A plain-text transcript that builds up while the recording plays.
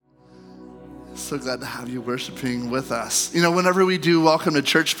So glad to have you worshiping with us. You know, whenever we do Welcome to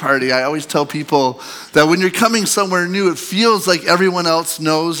Church Party, I always tell people that when you're coming somewhere new, it feels like everyone else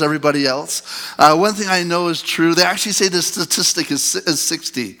knows everybody else. One thing I know is true. They actually say the statistic is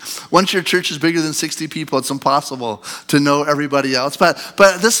 60. Once your church is bigger than 60 people, it's impossible to know everybody else. But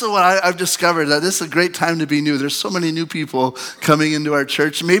this is what I've discovered, that this is a great time to be new. There's so many new people coming into our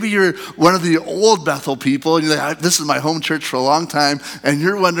church. Maybe you're one of the old Bethel people, and you're like, this is my home church for a long time, and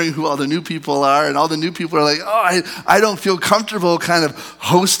you're wondering who all the new people are, and all the new people are like, I don't feel comfortable kind of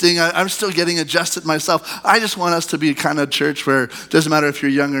hosting. I'm still getting adjusted myself. I just want us to be a kind of church where it doesn't matter if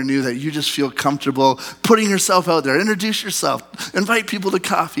you're young or new, that you just feel comfortable putting yourself out there. Introduce yourself. Invite people to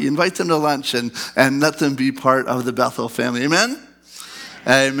coffee. Invite them to lunch, and let them be part of the Bethel family. Amen?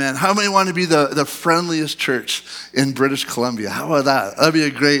 Amen. How many want to be the friendliest church in British Columbia? How about that? That'd be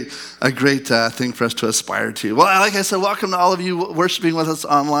a great thing for us to aspire to. Well, like I said, welcome to all of you worshiping with us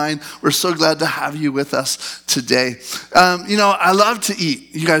online. We're so glad to have you with us today. I love to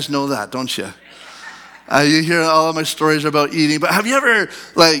eat. You guys know that, don't you? You hear all of my stories about eating, but have you ever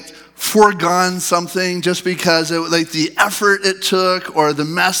foregone something just because the effort it took or the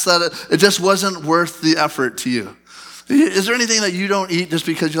mess that it just wasn't worth the effort to you? Is there anything that you don't eat just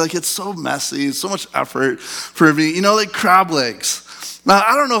because you're like, it's so messy, it's so much effort for me? Like crab legs. Now,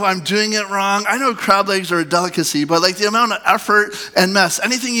 I don't know if I'm doing it wrong. I know crab legs are a delicacy, but the amount of effort and mess,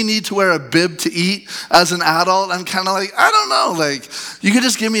 anything you need to wear a bib to eat as an adult, I'm kind of like, I don't know. You could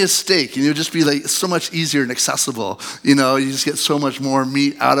just give me a steak and you'll just be so much easier and accessible. You just get so much more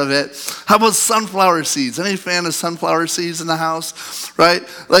meat out of it. How about sunflower seeds? Any fan of sunflower seeds in the house, right?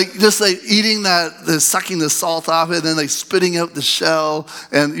 Eating sucking the salt off it and then spitting out the shell.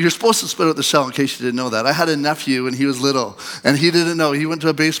 And you're supposed to spit out the shell in case you didn't know that. I had a nephew when he was little and he didn't know. He went to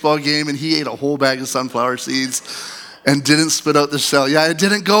a baseball game and he ate a whole bag of sunflower seeds and didn't spit out the shell. Yeah, it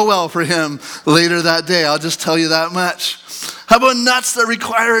didn't go well for him later that day. I'll just tell you that much. How about nuts that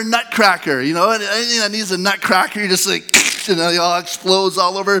require a nutcracker? Anything that needs a nutcracker, you just it all explodes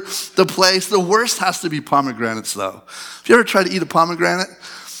all over the place. The worst has to be pomegranates, though. Have you ever tried to eat a pomegranate?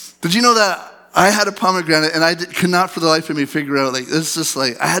 Did you know that I had a pomegranate and I could not for the life of me figure out, it's just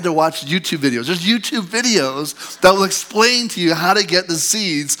I had to watch YouTube videos. There's YouTube videos that will explain to you how to get the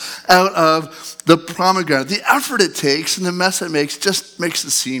seeds out of the pomegranate. The effort it takes and the mess it makes just makes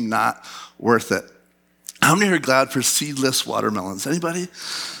it seem not worth it. How many are glad for seedless watermelons? Anybody?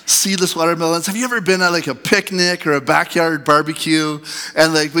 Seedless watermelons. Have you ever been at a picnic or a backyard barbecue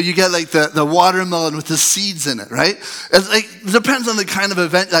and when you get the watermelon with the seeds in it, right? It depends on the kind of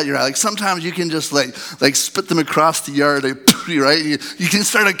event that you're at. Sometimes you can just spit them across the yard, right? You can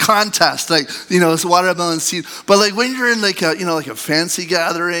start a contest, it's watermelon seed. But when you're in a fancy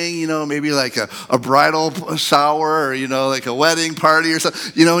gathering, maybe a bridal shower or a wedding party or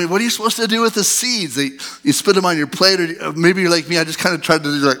something, what are you supposed to do with the seeds? You spit them on your plate, or maybe you're like me, I just kind of tried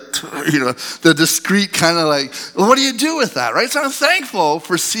to do the discreet kind of what do you do with that, right? So I'm thankful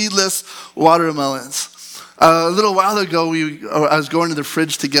for seedless watermelons. A little while ago, I was going to the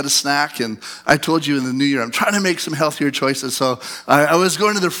fridge to get a snack, and I told you in the new year, I'm trying to make some healthier choices. So I was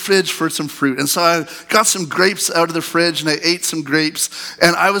going to the fridge for some fruit. And so I got some grapes out of the fridge, and I ate some grapes,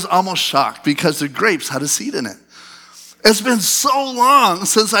 and I was almost shocked because the grapes had a seed in it. It's been so long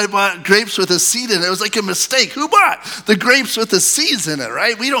since I bought grapes with a seed in it. It was a mistake. Who bought the grapes with the seeds in it,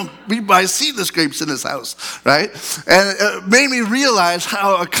 right? We buy seedless grapes in this house, right? And it made me realize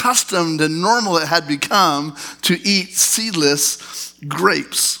how accustomed and normal it had become to eat seedless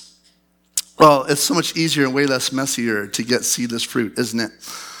grapes. Well, it's so much easier and way less messier to get seedless fruit, isn't it?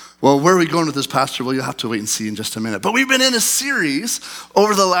 Well, where are we going with this, Pastor? Well, you'll have to wait and see in just a minute. But we've been in a series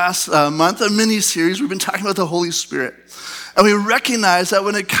over the last month, a mini-series. We've been talking about the Holy Spirit. And we recognize that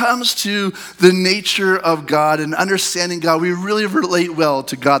when it comes to the nature of God and understanding God, we really relate well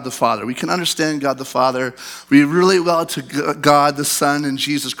to God the Father. We can understand God the Father. We relate well to God the Son and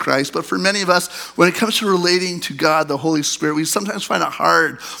Jesus Christ. But for many of us, when it comes to relating to God the Holy Spirit, we sometimes find it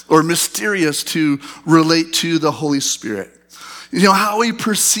hard or mysterious to relate to the Holy Spirit. How we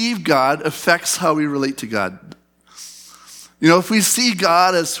perceive God affects how we relate to God. If we see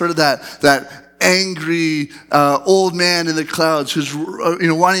God as sort of that angry old man in the clouds who's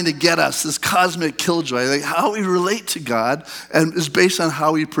wanting to get us, this cosmic killjoy, how we relate to God and is based on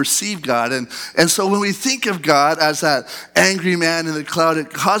how we perceive God. And so when we think of God as that angry man in the cloud,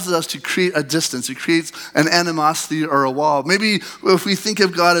 it causes us to create a distance. It creates an animosity or a wall. Maybe if we think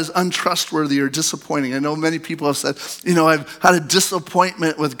of God as untrustworthy or disappointing. I know many people have said, I've had a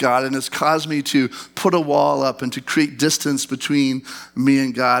disappointment with God and it's caused me to put a wall up and to create distance between me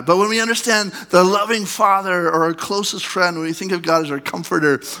and God. But when we understand the loving father or our closest friend, when we think of God as our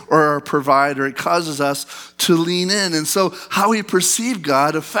comforter or our provider, it causes us to lean in. And so how we perceive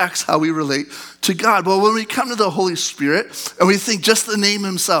God affects how we relate to God. Well, when we come to the Holy Spirit and we think just the name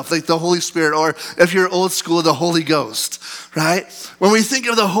himself, like the Holy Spirit, or if you're old school, the Holy Ghost, right? When we think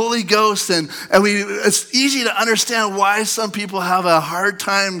of the Holy Ghost it's easy to understand why some people have a hard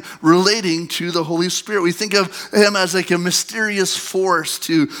time relating to the Holy Spirit. We think of him as like a mysterious force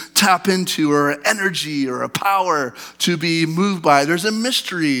to tap into, or an energy or a power to be moved by. There's a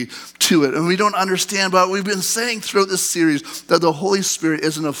mystery to it and we don't understand, but we've been saying throughout this series that the Holy Spirit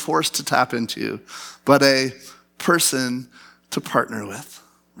isn't a force to tap into, but a person to partner with,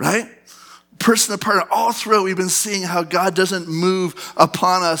 right? Person to partner. All throughout, we've been seeing how God doesn't move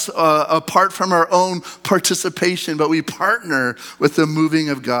upon us apart from our own participation, but we partner with the moving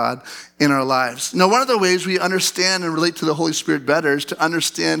of God in our lives. Now, one of the ways we understand and relate to the Holy Spirit better is to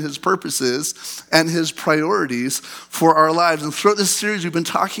understand his purposes and his priorities for our lives. And throughout this series, we've been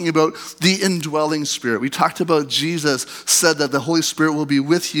talking about the indwelling Spirit. We talked about Jesus said that the Holy Spirit will be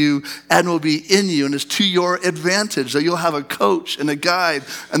with you and will be in you, and it's to your advantage, that you'll have a coach and a guide,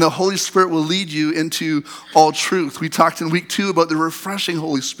 and the Holy Spirit will lead you into all truth. We talked in week 2 about the refreshing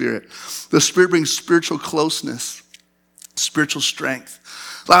Holy Spirit. The Spirit brings spiritual closeness, spiritual strength.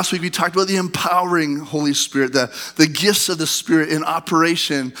 Last week, we talked about the empowering Holy Spirit, the gifts of the Spirit in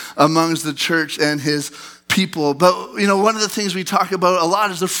operation amongst the church and his people. But, one of the things we talk about a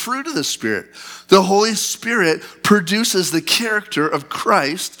lot is the fruit of the Spirit. The Holy Spirit produces the character of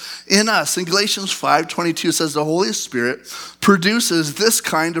Christ in us. In Galatians 5:22, it says the Holy Spirit produces this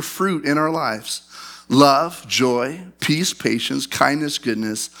kind of fruit in our lives: love, joy, peace, patience, kindness,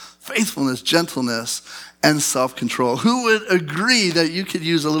 goodness, faithfulness, gentleness, and self-control. Who would agree that you could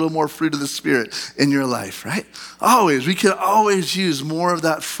use a little more fruit of the Spirit in your life, right? Always. We could always use more of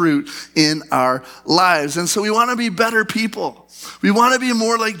that fruit in our lives. And so we want to be better people. We want to be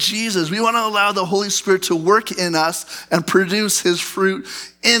more like Jesus. We want to allow the Holy Spirit to work in us and produce his fruit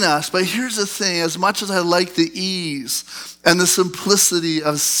in us. But here's the thing, as much as I like the ease and the simplicity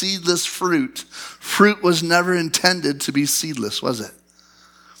of seedless fruit was never intended to be seedless, was it?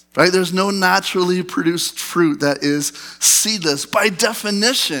 Right? There's no naturally produced fruit that is seedless. By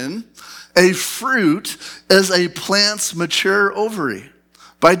definition, a fruit is a plant's mature ovary.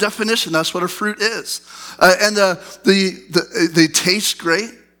 By definition, that's what a fruit is. And they taste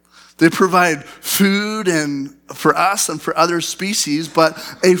great. They provide food and for us and for other species, but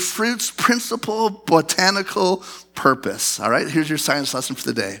a fruit's principal botanical purpose. All right, here's your science lesson for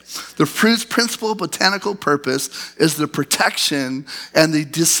the day. The fruit's principal botanical purpose is the protection and the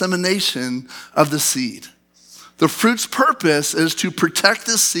dissemination of the seed. The fruit's purpose is to protect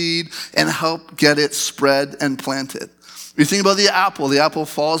the seed and help get it spread and planted. You think about the apple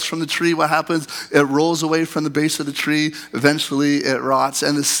falls from the tree. What happens? It rolls away from the base of the tree. Eventually it rots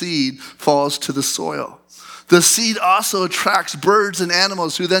and the seed falls to the soil. The seed also attracts birds and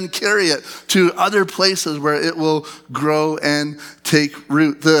animals who then carry it to other places where it will grow and take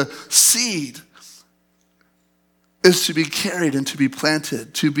root. The seed is to be carried and to be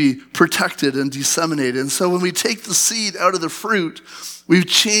planted, to be protected and disseminated. And so when we take the seed out of the fruit, we've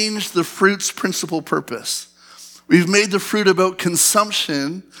changed the fruit's principal purpose. We've made the fruit about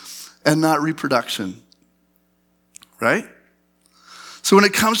consumption and not reproduction, right? So when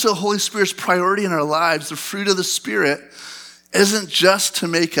it comes to the Holy Spirit's priority in our lives, the fruit of the Spirit isn't just to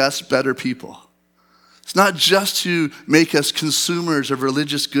make us better people. It's not just to make us consumers of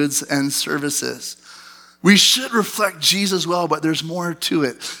religious goods and services. We should reflect Jesus well, but there's more to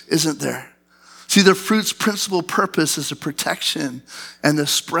it, isn't there? See, the fruit's principal purpose is the protection and the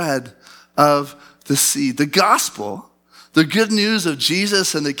spread of the seed. The gospel, the good news of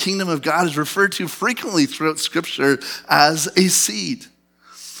Jesus and the kingdom of God, is referred to frequently throughout Scripture as a seed.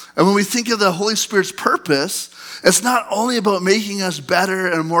 And when we think of the Holy Spirit's purpose, it's not only about making us better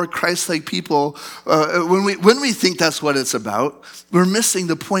and more Christ-like people. When we think that's what it's about, we're missing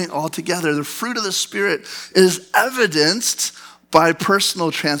the point altogether. The fruit of the Spirit is evidenced by personal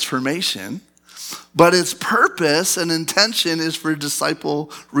transformation, but its purpose and intention is for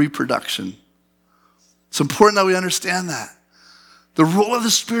disciple reproduction. It's important that we understand that. The role of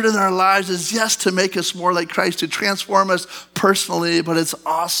the Spirit in our lives is, yes, to make us more like Christ, to transform us personally, but it's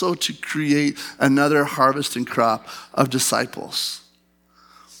also to create another harvest and crop of disciples.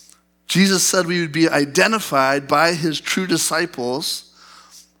 Jesus said we would be identified by his true disciples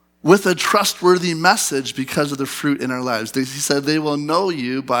with a trustworthy message because of the fruit in our lives. He said they will know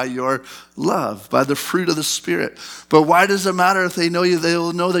you by your love, by the fruit of the Spirit. But why does it matter if they know you? They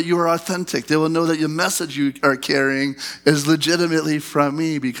will know that you are authentic. They will know that your message you are carrying is legitimately from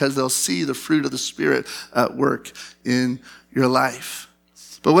me because they'll see the fruit of the Spirit at work in your life.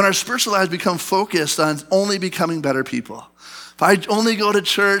 But when our spiritual lives become focused on only becoming better people, if I only go to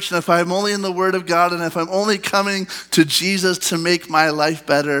church and if I'm only in the Word of God and if I'm only coming to Jesus to make my life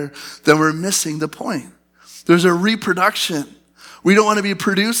better, then we're missing the point. There's a reproduction. We don't want to be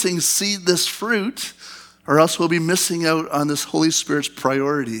producing seedless fruit or else we'll be missing out on this Holy Spirit's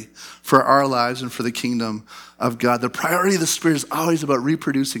priority for our lives and for the kingdom of God. The priority of the Spirit is always about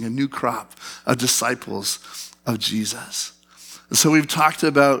reproducing a new crop of disciples of Jesus. So we've talked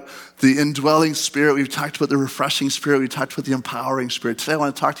about the indwelling Spirit. We've talked about the refreshing Spirit. We've talked about the empowering Spirit. Today I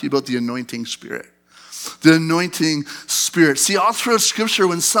want to talk to you about the anointing Spirit. The anointing Spirit. See, all throughout Scripture,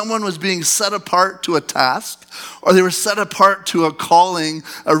 when someone was being set apart to a task, or they were set apart to a calling,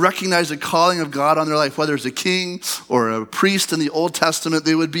 recognize a calling of God on their life, whether it's a king or a priest in the Old Testament,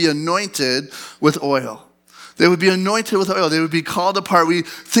 they would be anointed with oil. They would be anointed with oil. They would be called apart. We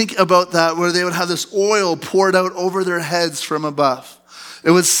think about that where they would have this oil poured out over their heads from above. It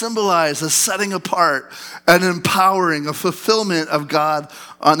would symbolize a setting apart, an empowering, a fulfillment of God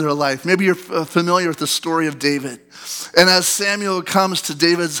on their life. Maybe you're familiar with the story of David. And as Samuel comes to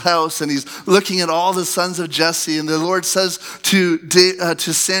David's house and he's looking at all the sons of Jesse, and the Lord says to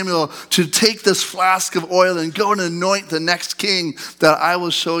Samuel to take this flask of oil and go and anoint the next king that I will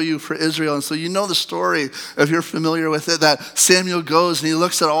show you for Israel. And so you know the story, if you're familiar with it, that Samuel goes and he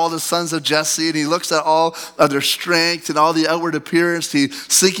looks at all the sons of Jesse and he looks at all of their strength and all the outward appearance. He's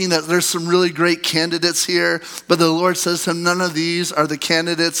thinking that there's some really great candidates here, but the Lord says to him, none of these are the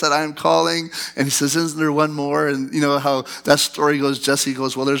candidates that I'm calling. And he says, isn't there one more? And you know how that story goes, Jesse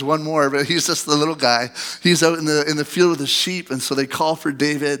goes, well, there's one more, but he's just the little guy. He's out in the field with the sheep, and so they call for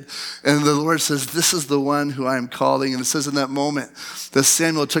David, and the Lord says, this is the one who I'm calling. And it says in that moment that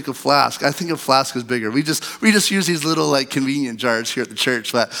Samuel took a flask. I think a flask is bigger. We just use these little like convenient jars here at the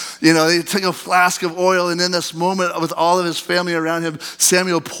church, but you know, they took a flask of oil, and in this moment with all of his family around him,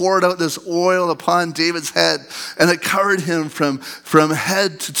 Samuel poured out this oil upon David's head, and it covered him from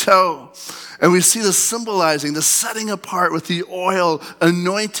head to toe. And we see this symbolizing the setting apart with the oil,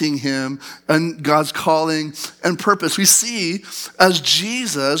 anointing him and God's calling and purpose. We see as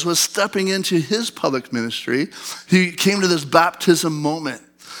Jesus was stepping into his public ministry, he came to this baptism moment.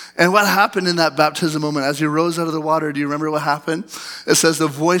 And what happened in that baptism moment as he rose out of the water? Do you remember what happened? It says the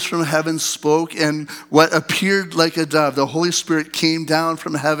voice from heaven spoke, and what appeared like a dove, the Holy Spirit came down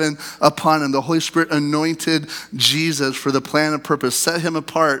from heaven upon him. The Holy Spirit anointed Jesus for the plan and purpose, set him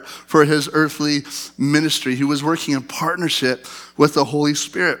apart for his earthly ministry. He was working in partnership with the Holy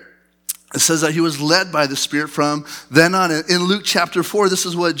Spirit. It says that he was led by the Spirit from then on. In Luke chapter 4, this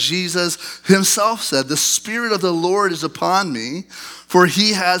is what Jesus himself said. The Spirit of the Lord is upon me, for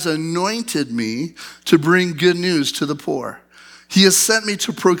he has anointed me to bring good news to the poor. He has sent me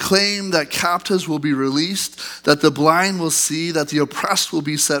to proclaim that captives will be released, that the blind will see, that the oppressed will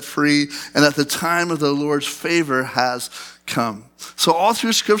be set free, and that the time of the Lord's favor has come. So all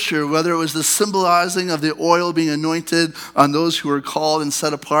through Scripture, whether it was the symbolizing of the oil being anointed on those who were called and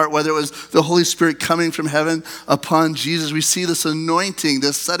set apart, whether it was the Holy Spirit coming from heaven upon Jesus, we see this anointing,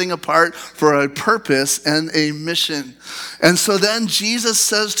 this setting apart for a purpose and a mission. And so then Jesus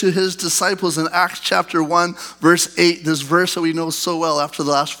says to his disciples in Acts chapter 1, verse 8, this verse that we know so well after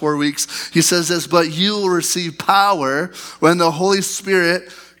the last 4 weeks, he says this, but you will receive power when the Holy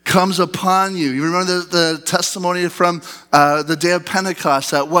Spirit comes upon you. You remember the testimony from the day of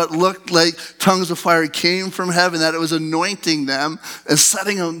Pentecost, that what looked like tongues of fire came from heaven, that it was anointing them and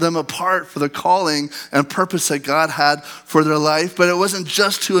setting them apart for the calling and purpose that God had for their life. But it wasn't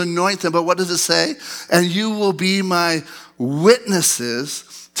just to anoint them, but what does it say? And you will be my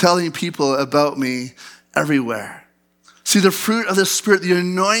witnesses, telling people about me everywhere. See, the fruit of the Spirit, the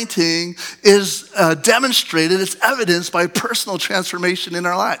anointing, is demonstrated, it's evidenced by personal transformation in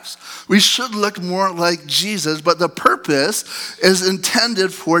our lives. We should look more like Jesus, but the purpose is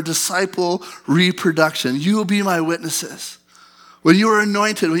intended for disciple reproduction. You will be my witnesses. When you are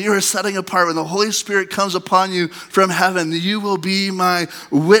anointed, when you are setting apart, when the Holy Spirit comes upon you from heaven, you will be my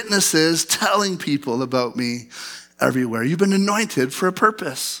witnesses, telling people about me everywhere. You've been anointed for a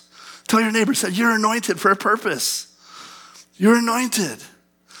purpose. Tell your neighbor, say, you're anointed for a purpose. You're anointed.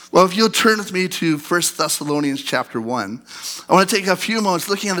 Well, if you'll turn with me to 1 Thessalonians chapter 1, I want to take a few moments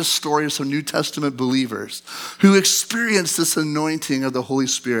looking at the story of some New Testament believers who experienced this anointing of the Holy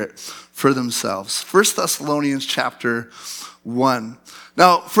Spirit for themselves. 1 Thessalonians chapter 1.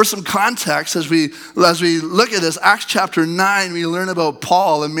 Now, for some context, as we look at this, Acts chapter 9, we learn about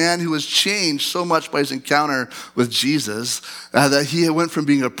Paul, a man who was changed so much by his encounter with Jesus, that he went from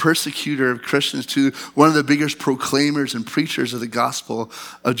being a persecutor of Christians to one of the biggest proclaimers and preachers of the gospel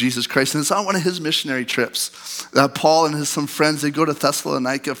of Jesus Christ. And it's on one of his missionary trips that Paul and some friends, they go to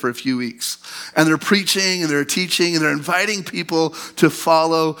Thessalonica for a few weeks. And they're preaching and they're teaching and they're inviting people to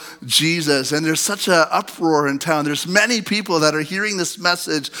follow Jesus. And there's such an uproar in town. There's many people that are hearing this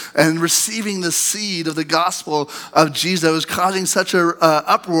message and receiving the seed of the gospel of Jesus. It was causing such an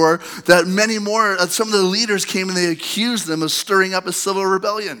uproar that many more, some of the leaders came and they accused them of stirring up a civil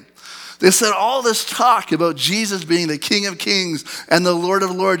rebellion. They said, all this talk about Jesus being the King of Kings and the Lord of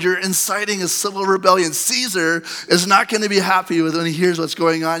Lords, you're inciting a civil rebellion. Caesar is not going to be happy with when he hears what's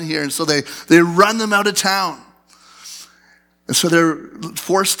going on here. And so they run them out of town. And so they're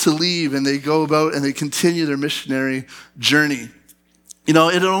forced to leave and they go about and they continue their missionary journey. You know,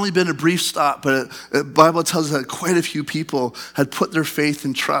 it had only been a brief stop, but the Bible tells us that quite a few people had put their faith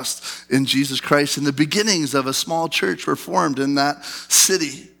and trust in Jesus Christ. And the beginnings of a small church were formed in that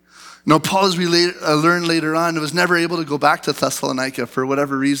city. Now, Paul, as we learn later on, was never able to go back to Thessalonica for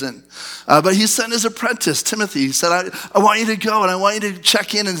whatever reason. But he sent his apprentice, Timothy. He said, I want you to go and I want you to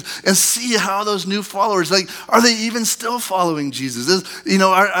check in and see how those new followers, like, are they even still following Jesus?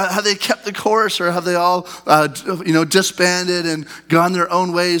 Have they kept the course or have they all, disbanded and gone their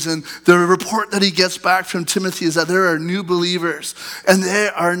own ways? And the report that he gets back from Timothy is that there are new believers and they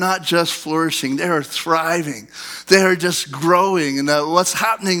are not just flourishing, they are thriving. They are just growing. And what's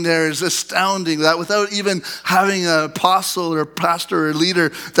happening there is astounding, that without even having an apostle or pastor or leader,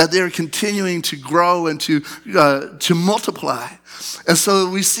 that they are continuing to grow and to multiply. And so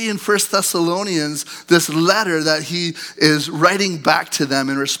we see in 1 Thessalonians this letter that he is writing back to them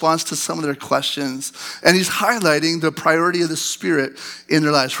in response to some of their questions. And he's highlighting the priority of the Spirit in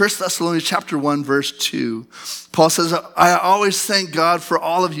their lives. 1 Thessalonians chapter 1, verse 2. Paul says, I always thank God for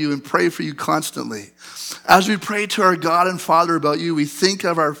all of you and pray for you constantly. As we pray to our God and Father about you, we think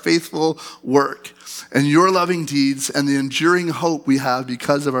of our faithful work and your loving deeds and the enduring hope we have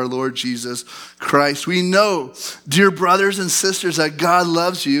because of our Lord Jesus Christ. We know, dear brothers and sisters, that God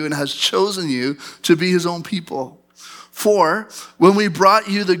loves you and has chosen you to be his own people. For when we brought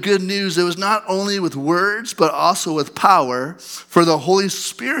you the good news, it was not only with words, but also with power, for the Holy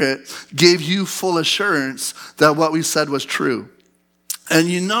Spirit gave you full assurance that what we said was true. And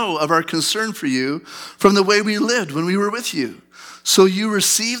you know of our concern for you from the way we lived when we were with you. So you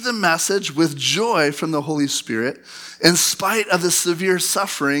received the message with joy from the Holy Spirit, in spite of the severe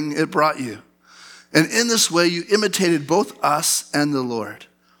suffering it brought you. And in this way you imitated both us and the Lord.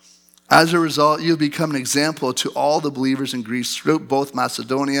 As a result, you have become an example to all the believers in Greece throughout both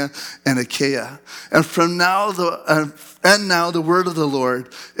Macedonia and Achaia. And now the word of the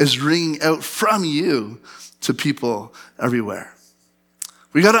Lord is ringing out from you to people everywhere.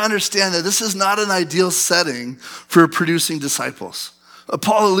 We got to understand that this is not an ideal setting for producing disciples.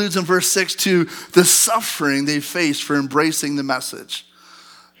 Paul alludes in verse 6 to the suffering they faced for embracing the message.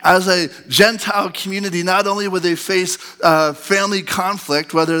 As a Gentile community, not only would they face family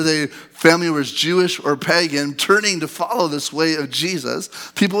conflict, whether their family was Jewish or pagan, turning to follow this way of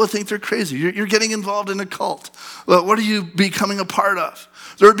Jesus, people would think they're crazy. You're getting involved in a cult. Well, what are you becoming a part of?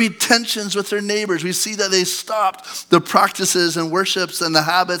 There would be tensions with their neighbors. We see that they stopped the practices and worships and the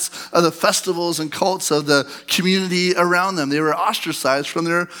habits of the festivals and cults of the community around them. They were ostracized from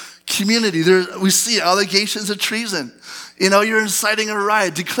their community. We see allegations of treason. You're inciting a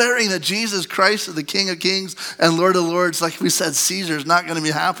riot, declaring that Jesus Christ is the King of Kings and Lord of Lords. Like we said, Caesar's not going to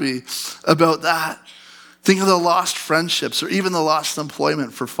be happy about that. Think of the lost friendships or even the lost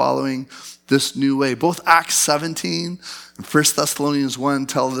employment for following this new way. Both Acts 17 and 1 Thessalonians 1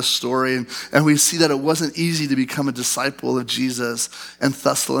 tell this story, and we see that it wasn't easy to become a disciple of Jesus in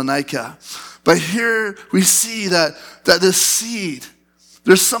Thessalonica. But here we see that this seed,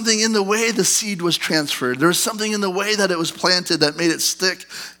 there's something in the way the seed was transferred. There's something in the way that it was planted that made it stick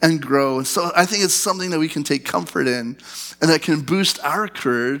and grow. And so I think it's something that we can take comfort in and that can boost our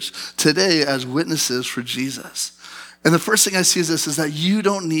courage today as witnesses for Jesus. And the first thing I see is that you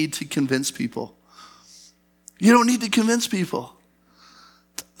don't need to convince people. You don't need to convince people.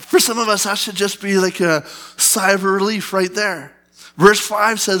 For some of us, that should just be like a sigh of relief right there. Verse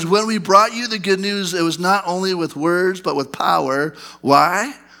 5 says, when we brought you the good news, it was not only with words, but with power.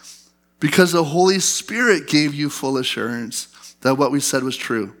 Why? Because the Holy Spirit gave you full assurance that what we said was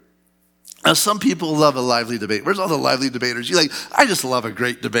true. Now, some people love a lively debate. Where's all the lively debaters? You're like, I just love a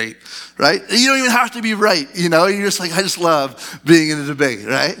great debate, right? You don't even have to be right, You're just like, I just love being in a debate,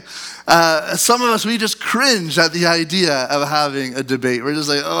 right? Some of us, we just cringe at the idea of having a debate. We're just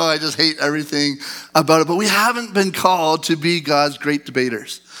like, oh, I just hate everything about it. But we haven't been called to be God's great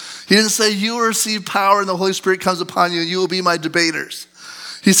debaters. He didn't say, you will receive power and the Holy Spirit comes upon you and you will be my debaters.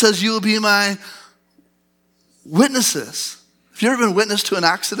 He says, you will be my witnesses. Have you ever been witness to an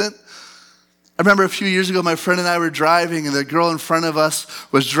accident? I remember a few years ago, my friend and I were driving, and the girl in front of us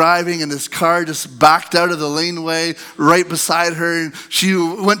was driving, and this car just backed out of the laneway right beside her, and she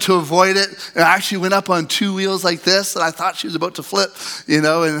went to avoid it, and actually went up on two wheels like this, and I thought she was about to flip, and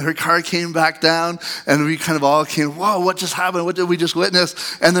her car came back down, and we kind of all came, whoa, what just happened? What did we just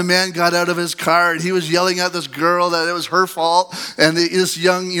witness? And the man got out of his car, and he was yelling at this girl that it was her fault, and this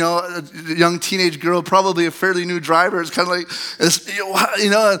young teenage girl, probably a fairly new driver, is kind of like,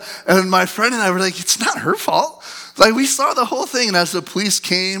 and my friend and I were like, it's not her fault. Like, we saw the whole thing, and as the police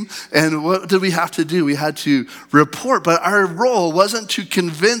came, and what did we have to do? We had to report, but our role wasn't to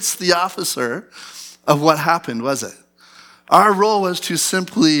convince the officer of what happened, was it? Our role was to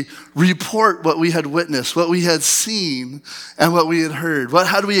simply report what we had witnessed, what we had seen, and what we had heard. What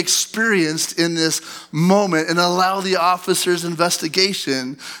had we experienced in this moment, and allow the officer's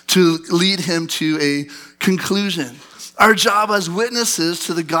investigation to lead him to a conclusion. Our job as witnesses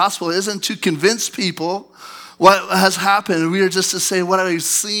to the gospel isn't to convince people what has happened. We are just to say what we've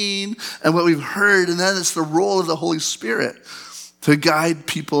seen and what we've heard, and then it's the role of the Holy Spirit to guide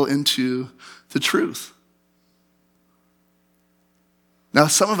people into the truth. Now,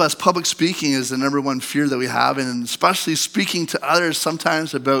 some of us, public speaking is the number one fear that we have, and especially speaking to others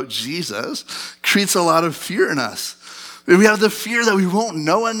sometimes about Jesus creates a lot of fear in us. We have the fear that we won't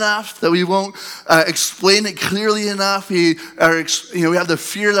know enough, that we won't explain it clearly enough. We have the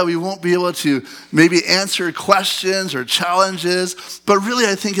fear that we won't be able to maybe answer questions or challenges. But really,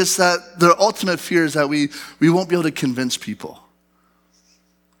 I think it's that the ultimate fear is that we won't be able to convince people.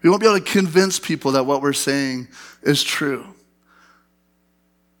 We won't be able to convince people that what we're saying is true.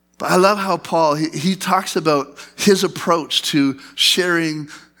 But I love how Paul, he talks about his approach to sharing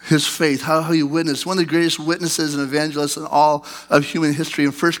his faith, how he witnessed. One of the greatest witnesses and evangelists in all of human history.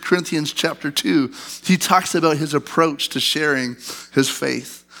 In 1 Corinthians chapter 2, he talks about his approach to sharing his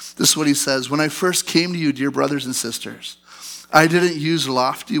faith. This is what he says: when I first came to you, dear brothers and sisters, I didn't use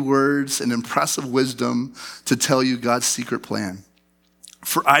lofty words and impressive wisdom to tell you God's secret plan.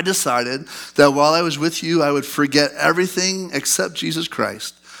 For I decided that while I was with you, I would forget everything except Jesus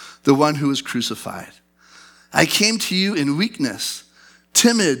Christ, the one who was crucified. I came to you in weakness,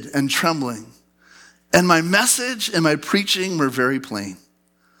 timid and trembling, and my message and my preaching were very plain.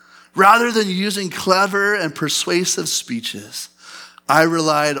 Rather than using clever and persuasive speeches, I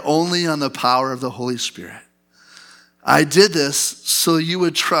relied only on the power of the Holy Spirit. I did this so you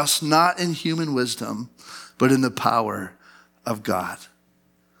would trust not in human wisdom, but in the power of God.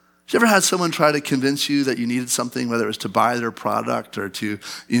 Have you ever had someone try to convince you that you needed something, whether it was to buy their product or to,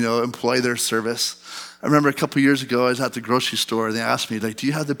 employ their service? I remember a couple years ago, I was at the grocery store, and they asked me, do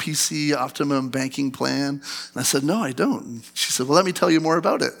you have the PC Optimum Banking Plan? And I said, no, I don't. And she said, well, let me tell you more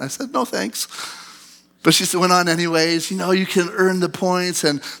about it. And I said, no, thanks. But she went on anyways, you can earn the points,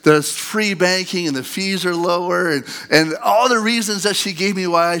 and there's free banking, and the fees are lower, and all the reasons that she gave me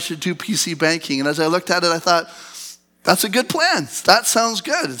why I should do PC banking. And as I looked at it, I thought, that's a good plan. That sounds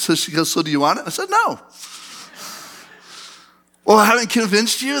good. So she goes, so do you want it? I said, no. Well, I haven't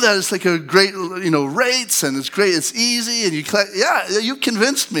convinced you that it's like a great, rates, and it's great, it's easy, and you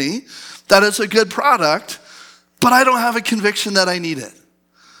convinced me that it's a good product, but I don't have a conviction that I need it.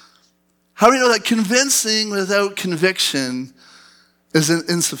 How do you know that convincing without conviction is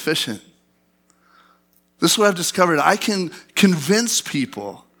insufficient? This is what I've discovered. I can convince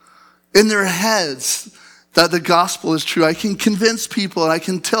people in their heads that the gospel is true. I can convince people, and I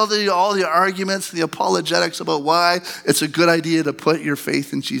can tell them all the arguments and the apologetics about why it's a good idea to put your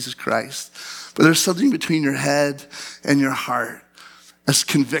faith in Jesus Christ. But there's something between your head and your heart. That's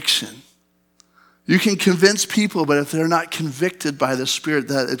conviction. You can convince people, but if they're not convicted by the Spirit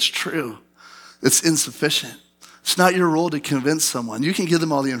that it's true, it's insufficient. It's not your role to convince someone. You can give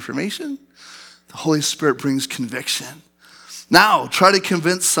them all the information. The Holy Spirit brings conviction. Now, try to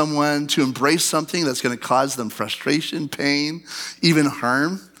convince someone to embrace something that's going to cause them frustration, pain, even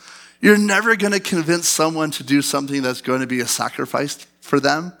harm. You're never going to convince someone to do something that's going to be a sacrifice for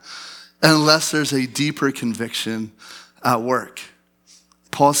them unless there's a deeper conviction at work.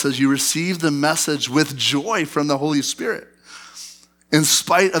 Paul says you receive the message with joy from the Holy Spirit in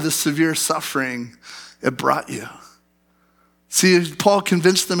spite of the severe suffering it brought you. See, Paul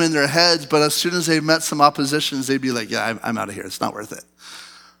convinced them in their heads, but as soon as they met some oppositions, they'd be like, yeah, I'm out of here. It's not worth it,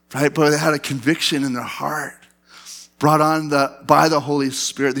 right? But they had a conviction in their heart brought on by the Holy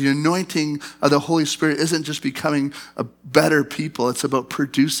Spirit. The anointing of the Holy Spirit isn't just becoming a better people. It's about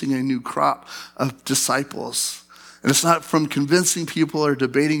producing a new crop of disciples. And it's not from convincing people or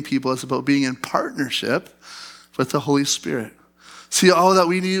debating people. It's about being in partnership with the Holy Spirit. See, all that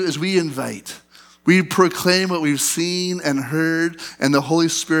we do is we invite. We proclaim what we've seen and heard, and the Holy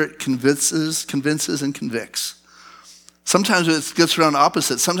Spirit convinces and convicts. Sometimes it gets around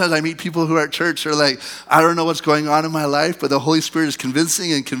opposite. Sometimes I meet people who are at church, they're like, I don't know what's going on in my life, but the Holy Spirit is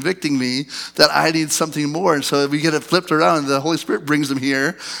convincing and convicting me that I need something more. And so we get it flipped around, and the Holy Spirit brings them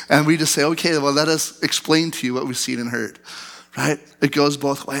here, and we just say, okay, well, let us explain to you what we've seen and heard, right? It goes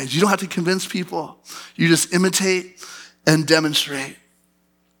both ways. You don't have to convince people. You just imitate and demonstrate.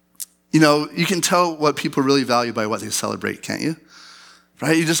 You know, you can tell what people really value by what they celebrate, can't you?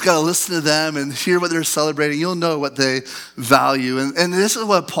 Right? You just got to listen to them and hear what they're celebrating. You'll know what they value. And this is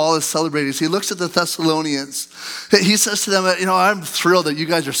what Paul is celebrating. So he looks at the Thessalonians. He says to them, you know, I'm thrilled that you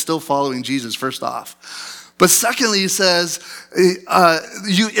guys are still following Jesus, first off. But secondly, he says,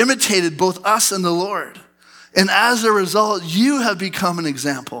 you imitated both us and the Lord. And as a result, you have become an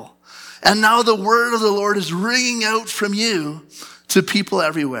example. And now the word of the Lord is ringing out from you to people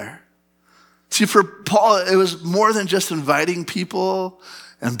everywhere. See, for Paul, it was more than just inviting people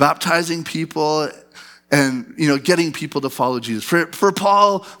and baptizing people and, you know, getting people to follow Jesus. For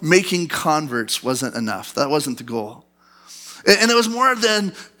Paul, making converts wasn't enough. That wasn't the goal. And it was more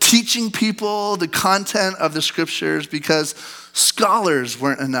than teaching people the content of the scriptures, because scholars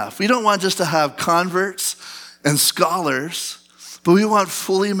weren't enough. We don't want just to have converts and scholars, but we want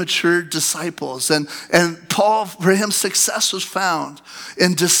fully matured disciples. And Paul, for him, success was found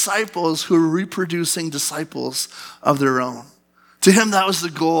in disciples who were reproducing disciples of their own. To him, that was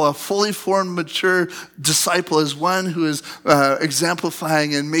the goal. A fully formed, mature disciple is one who is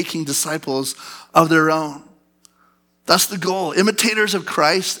exemplifying and making disciples of their own. That's the goal. Imitators of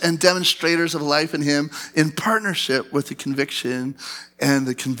Christ and demonstrators of life in him in partnership with the conviction and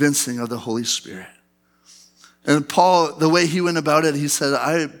the convincing of the Holy Spirit. And Paul, the way he went about it, he said,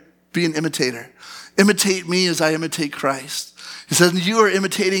 I be an imitator. Imitate me as I imitate Christ. He says, you are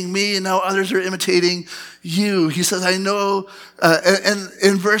imitating me, and now others are imitating you. He says, I know, and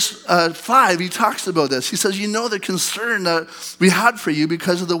in verse 5, he talks about this. He says, you know the concern that we had for you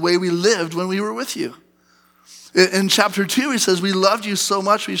because of the way we lived when we were with you. In chapter 2, he says, we loved you so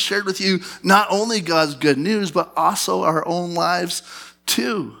much, we shared with you not only God's good news, but also our own lives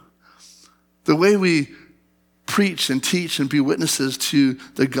too. The way we preach and teach and be witnesses to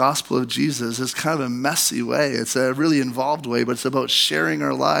the gospel of Jesus is kind of a messy way. It's a really involved way, but it's about sharing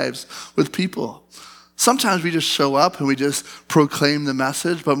our lives with people. Sometimes we just show up and we just proclaim the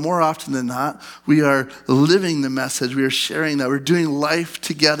message, but more often than not, we are living the message. We are sharing that. We're doing life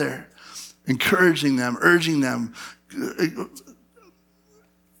together, encouraging them, urging them,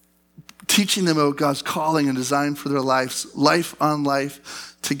 teaching them about God's calling and design for their lives, life on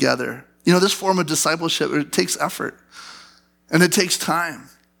life together. You know, this form of discipleship, it takes effort and it takes time.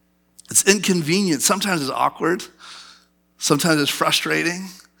 It's inconvenient. Sometimes it's awkward. Sometimes it's frustrating.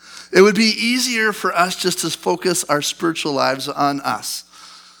 It would be easier for us just to focus our spiritual lives on us.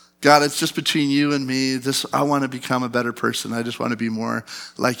 God, it's just between you and me. I want to become a better person. I just want to be more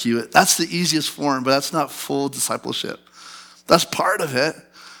like you. That's the easiest form, but that's not full discipleship. That's part of it,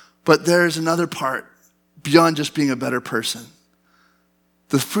 but there's another part beyond just being a better person.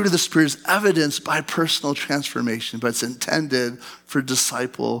 The fruit of the Spirit is evidenced by personal transformation, but it's intended for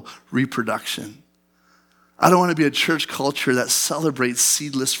disciple reproduction. I don't want to be a church culture that celebrates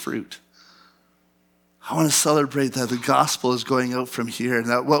seedless fruit. I want to celebrate that the gospel is going out from here, and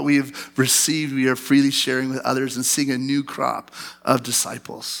that what we've received, we are freely sharing with others and seeing a new crop of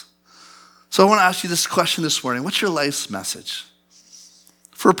disciples. So I want to ask you this question this morning. What's your life's message?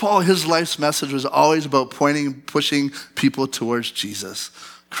 For Paul, his life's message was always about pushing people towards Jesus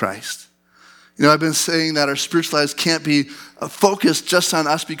Christ. You know, I've been saying that our spiritual lives can't be focused just on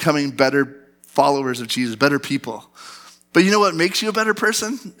us becoming better followers of Jesus, better people. But you know what makes you a better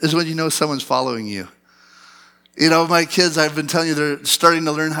person? Is when you know someone's following you. You know, my kids, I've been telling you, they're starting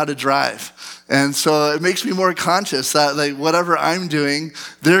to learn how to drive. And so it makes me more conscious that like whatever I'm doing,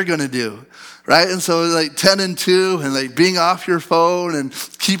 they're going to do. Right? And so like 10 and 2 and like being off your phone and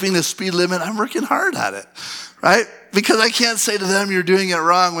keeping the speed limit, I'm working hard at it. Right? Because I can't say to them, you're doing it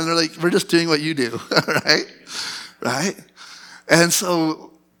wrong when they're like, we're just doing what you do. Right? Right? And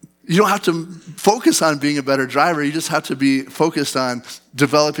so You don't have to focus on being a better driver. You just have to be focused on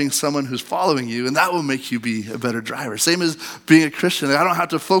developing someone who's following you, and that will make you be a better driver. Same as being a Christian. I don't have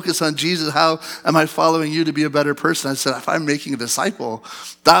to focus on Jesus. How am I following you to be a better person? I said, if I'm making a disciple,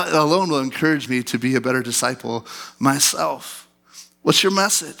 that alone will encourage me to be a better disciple myself. What's your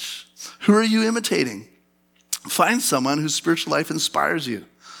message? Who are you imitating? Find someone whose spiritual life inspires you.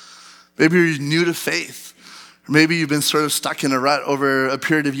 Maybe you're new to faith. Or maybe you've been sort of stuck in a rut over a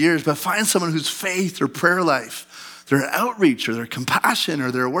period of years, but find someone whose faith or prayer life, their outreach or their compassion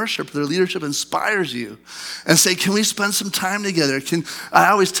or their worship, or their leadership inspires you. And say, can we spend some time together? I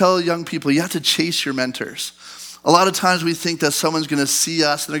always tell young people, you have to chase your mentors. A lot of times we think that someone's going to see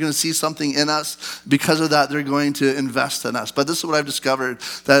us and they're going to see something in us. Because of that, they're going to invest in us. But this is what I've discovered,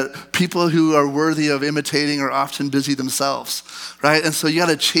 that people who are worthy of imitating are often busy themselves, right? And so you got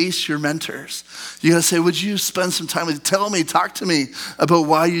to chase your mentors. You got to say, would you spend some time with me? Tell me, talk to me about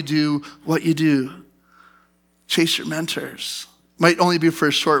why you do what you do. Chase your mentors. Might only be for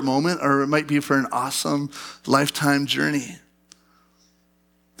a short moment, or it might be for an awesome lifetime journey.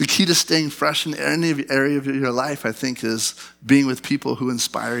 The key to staying fresh in any area of your life, I think, is being with people who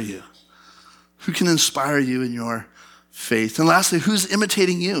inspire you. Who can inspire you in your faith? And lastly, who's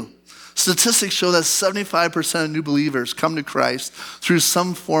imitating you? Statistics show that 75% of new believers come to Christ through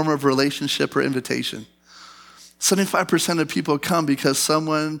some form of relationship or invitation. 75% of people come because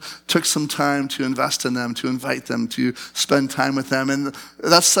someone took some time to invest in them, to invite them, to spend time with them. And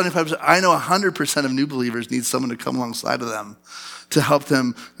that's 75%. I know 100% of new believers need someone to come alongside of them to help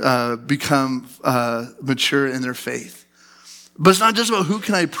them become mature in their faith. But it's not just about who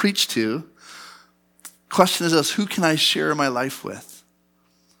can I preach to. The question is this, who can I share my life with?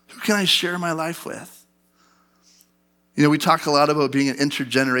 Who can I share my life with? You know, we talk a lot about being an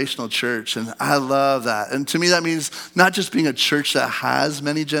intergenerational church, and I love that. And to me, that means not just being a church that has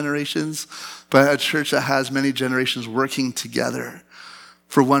many generations, but a church that has many generations working together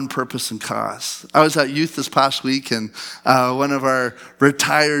for one purpose and cause. I was at youth this past week, and one of our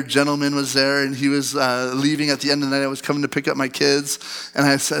retired gentlemen was there, and he was leaving at the end of the night. I was coming to pick up my kids, and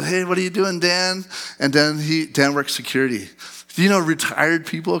I said, hey, what are you doing, Dan? And Dan works security. Do you know retired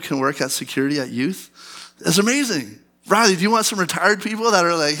people can work at security at youth? It's amazing. Riley, do you want some retired people that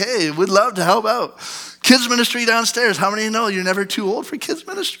are like, hey, we'd love to help out? Kids ministry downstairs. How many of you know you're never too old for kids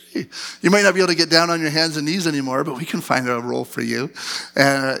ministry? You might not be able to get down on your hands and knees anymore, but we can find a role for you.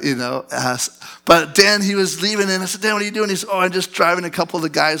 But Dan, he was leaving, and I said, Dan, what are you doing? He said, I'm just driving a couple of the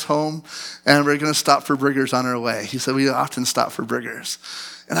guys home, and we're going to stop for burgers on our way. He said, we often stop for burgers.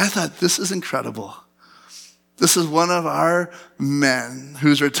 And I thought, this is incredible. This is one of our men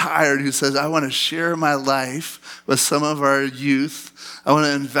who's retired who says, I want to share my life with some of our youth. I want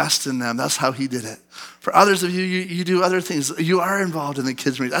to invest in them. That's how he did it. For others of you, you do other things. You are involved in the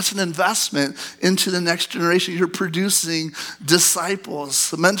kids' ministry. That's an investment into the next generation. You're producing disciples.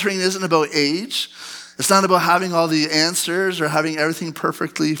 Mentoring isn't about age. It's not about having all the answers or having everything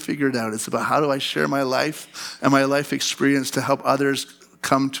perfectly figured out. It's about how do I share my life and my life experience to help others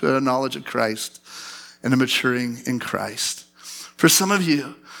come to a knowledge of Christ and a maturing in Christ. For some of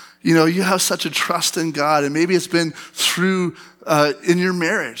you, you have such a trust in God, and maybe it's been through in your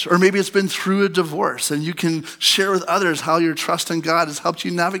marriage, or maybe it's been through a divorce, and you can share with others how your trust in God has helped you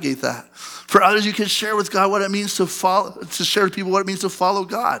navigate that. For others, you can share with God what it means to share with people what it means to follow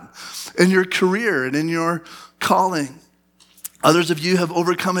God in your career and in your calling. Others of you have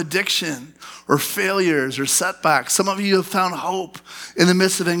overcome addiction or failures or setbacks. Some of you have found hope in the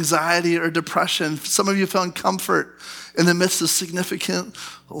midst of anxiety or depression. Some of you have found comfort in the midst of significant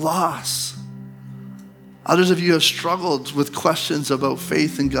loss. Others of you have struggled with questions about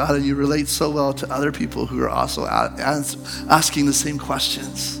faith in God, and you relate so well to other people who are also asking the same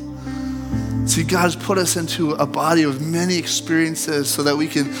questions. See, God has put us into a body of many experiences so that we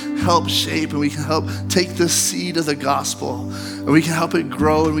can help shape and we can help take this seed of the gospel and we can help it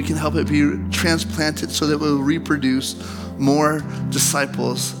grow and we can help it be transplanted so that it will reproduce more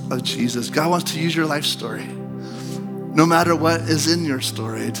disciples of Jesus. God wants to use your life story, no matter what is in your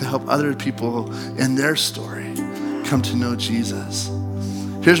story, to help other people in their story come to know Jesus.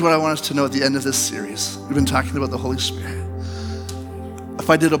 Here's what I want us to know at the end of this series. We've been talking about the Holy Spirit. If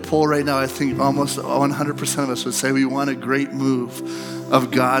I did a poll right now, I think almost 100% of us would say we want a great move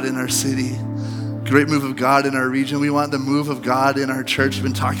of God in our city, great move of God in our region. We want the move of God in our church. We've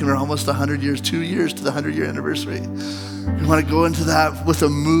been talking about almost 100 years, 2 years to the 100-year anniversary. We want to go into that with a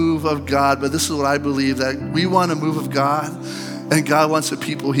move of God, but this is what I believe, that we want a move of God, and God wants a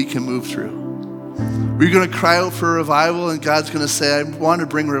people he can move through. We're going to cry out for revival, and God's going to say, I want to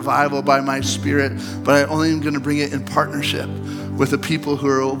bring revival by my Spirit, but I only am going to bring it in partnership with the people who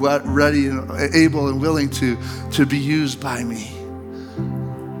are ready and able and willing to be used by me.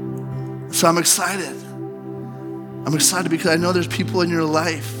 So I'm excited. I'm excited because I know there's people in your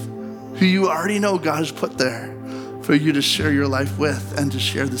life who you already know God has put there for you to share your life with and to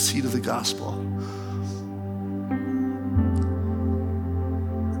share the seed of the gospel.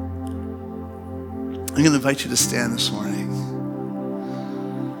 I'm going to invite you to stand this morning.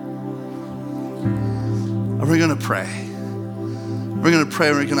 And we're going to pray. We're going to pray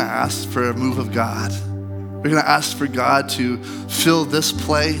and we're going to ask for a move of God. We're going to ask for God to fill this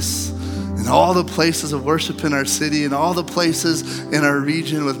place and all the places of worship in our city and all the places in our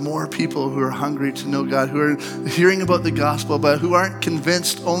region with more people who are hungry to know God, who are hearing about the gospel, but who aren't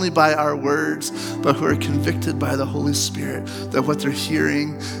convinced only by our words, but who are convicted by the Holy Spirit that what they're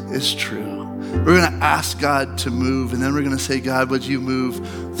hearing is true. We're going to ask God to move, and then we're going to say, God, would you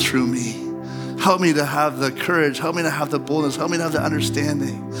move through me? Help me to have the courage. Help me to have the boldness. Help me to have the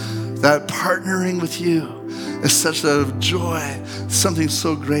understanding that partnering with you is such a joy, something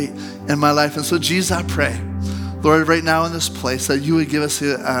so great in my life. And so, Jesus, I pray, Lord, right now in this place, that you would give us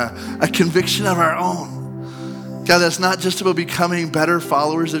a conviction of our own. God, that's not just about becoming better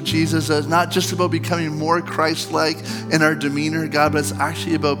followers of Jesus. That's not just about becoming more Christ-like in our demeanor, God, but it's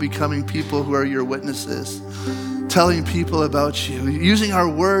actually about becoming people who are your witnesses, telling people about you, using our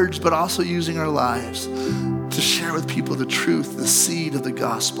words, but also using our lives to share with people the truth, the seed of the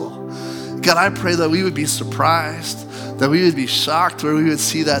gospel. God, I pray that we would be surprised, that we would be shocked, where we would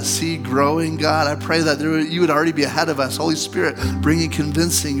see that seed growing. God, I pray that you would already be ahead of us. Holy Spirit, bringing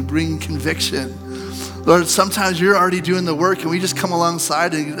convincing, bringing conviction. Lord, sometimes you're already doing the work and we just come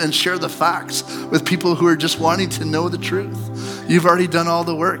alongside and share the facts with people who are just wanting to know the truth. You've already done all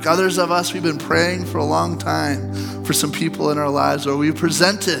the work. Others of us, we've been praying for a long time for some people in our lives where we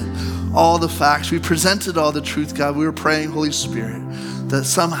presented all the facts. We presented all the truth, God. We were praying, Holy Spirit, that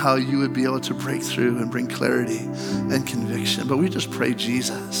somehow you would be able to break through and bring clarity and conviction. But we just pray,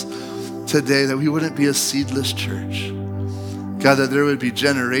 Jesus, today that we wouldn't be a seedless church. God, that there would be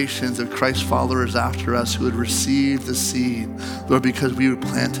generations of Christ followers after us who would receive the seed, Lord, because we were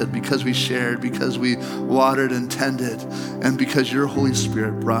planted, because we shared, because we watered and tended, and because your Holy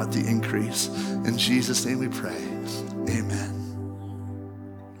Spirit brought the increase. In Jesus' name we pray.